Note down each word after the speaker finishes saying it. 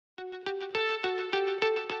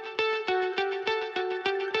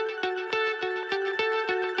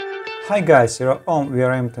Hi guys, you're on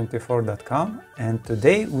M1912G7BC and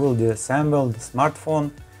today we'll disassemble the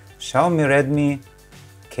smartphone Xiaomi RedMi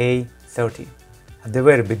K30. At the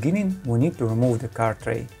very beginning we need to remove the card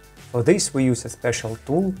tray. For this we use a special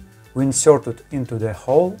tool. We insert it into the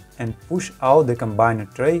hole and push out the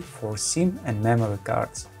combined tray for SIM and memory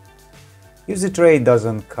cards. If the tray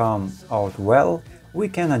doesn't come out well, we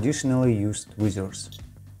can additionally use tweezers.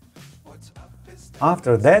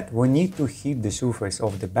 After that, we need to heat the surface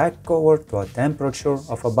of the back cover to a temperature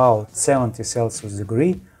of about 70 Celsius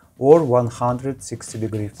degree or 160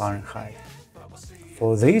 degree Fahrenheit.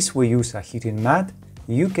 For this we use a heating mat.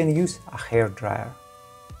 You can use a hair dryer.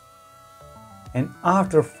 And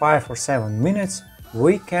after 5 or 7 minutes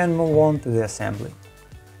we can move on to the assembly.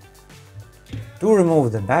 To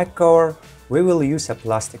remove the back cover we will use a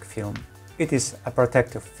plastic film. It is a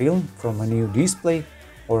protective film from a new display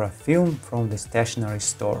or a film from the stationery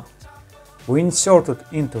store. We insert it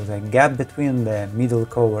into the gap between the middle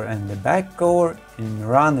cover and the back cover and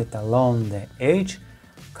run it along the edge,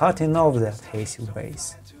 cutting off the adhesive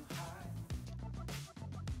base.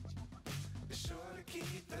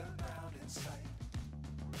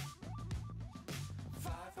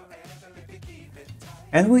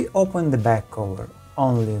 And we open the back cover.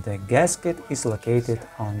 Only the gasket is located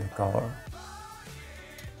on the cover.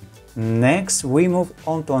 Next, we move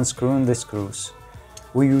on to unscrewing the screws.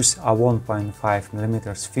 We use a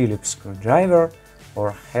 1.5mm Phillips screwdriver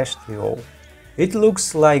or #3O. It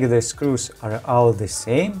looks like the screws are all the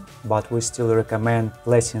same, but we still recommend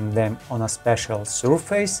placing them on a special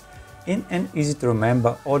surface in an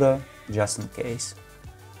easy-to-remember order just in case.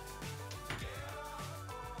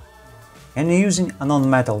 And using a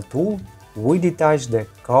non-metal tool, we detach the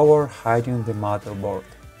cover hiding the motherboard.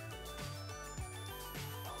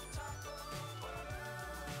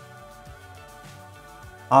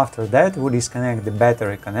 After that, we disconnect the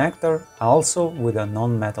battery connector, also with a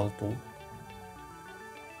non-metal tool.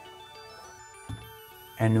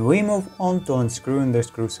 And we move on to unscrewing the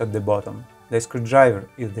screws at the bottom. The screwdriver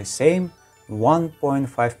is the same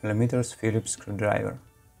 1.5mm Phillips screwdriver.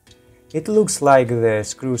 It looks like the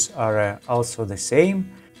screws are also the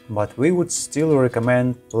same, but we would still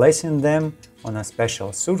recommend placing them on a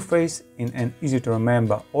special surface in an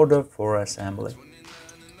easy-to-remember order for assembly.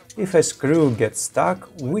 If a screw gets stuck,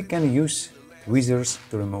 we can use tweezers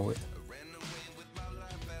to remove it.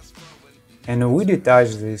 And we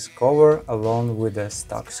detach this cover along with the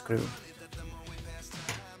stuck screw.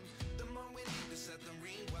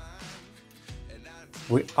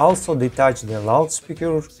 We also detach the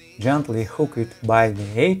loudspeaker, gently hook it by the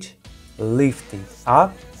edge, lift it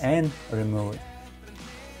up and remove it.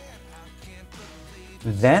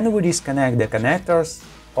 Then we disconnect the connectors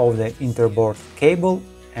of the interboard cable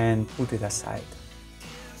and put it aside.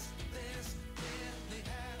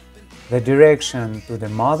 The direction to the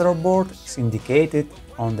motherboard is indicated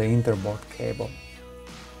on the interboard cable.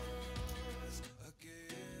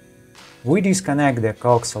 We disconnect the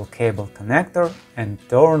coaxial cable connector and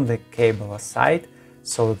turn the cable aside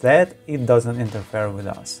so that it doesn't interfere with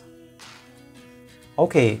us.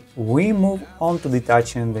 Okay, we move on to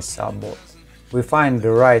detaching the subboard. We find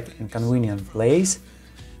the right and convenient place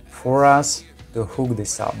for us to hook the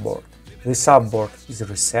subboard. The subboard is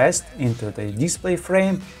recessed into the display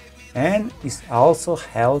frame and is also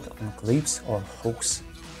held on clips or hooks.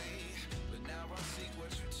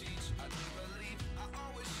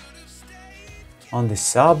 On the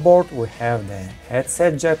subboard we have the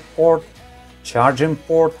headset jack port, charging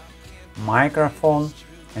port, microphone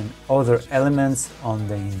and other elements on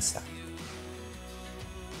the inside.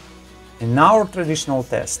 In our traditional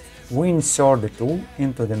test, we insert the tool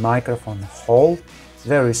into the microphone hole.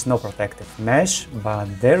 There is no protective mesh, but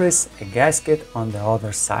there is a gasket on the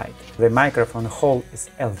other side. The microphone hole is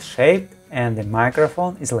L-shaped and the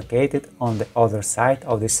microphone is located on the other side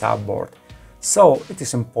of the subboard, so it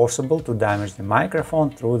is impossible to damage the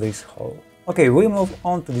microphone through this hole. Okay, we move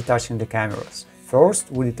on to detaching the cameras.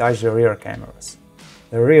 First, we detach the rear cameras.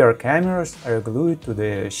 The rear cameras are glued to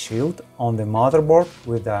the shield on the motherboard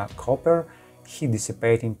with a copper heat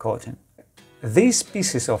dissipating coating. These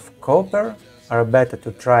pieces of copper are better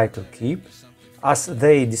to try to keep, as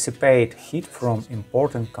they dissipate heat from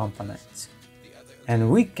important components.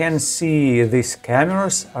 And we can see these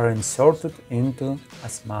cameras are inserted into a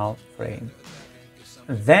small frame.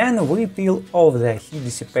 Then we peel off the heat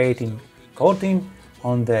dissipating coating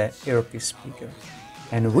on the earpiece speaker.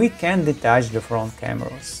 And we can detach the front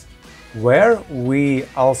cameras, where we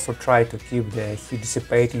also try to keep the heat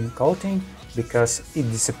dissipating coating because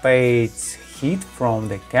it dissipates heat from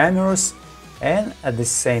the cameras and at the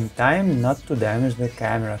same time not to damage the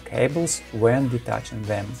camera cables when detaching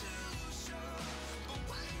them.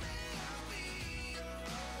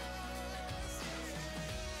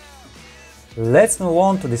 Let's move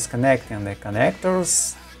on to disconnecting the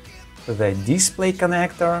connectors, the display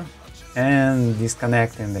connector, and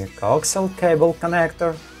disconnecting the coaxial cable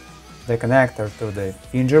connector, the connector to the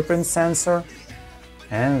fingerprint sensor,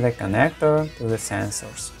 and the connector to the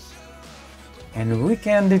sensors. And we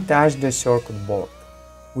can detach the circuit board.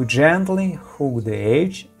 We gently hook the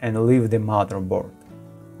edge and leave the motherboard.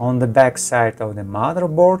 On the back side of the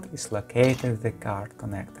motherboard is located the card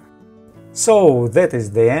connector. So that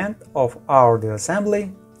is the end of our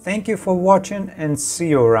disassembly. Thank you for watching and see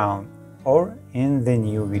you around or in the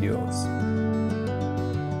new videos.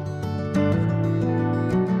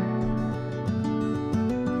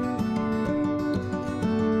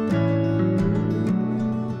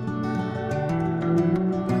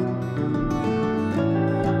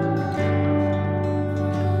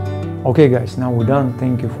 Okay guys, now we're done.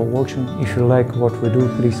 Thank you for watching. If you like what we do,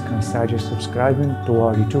 please consider subscribing to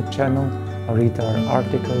our YouTube channel, read our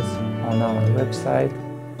articles on our website.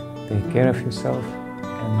 Take care of yourself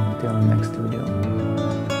and until next video.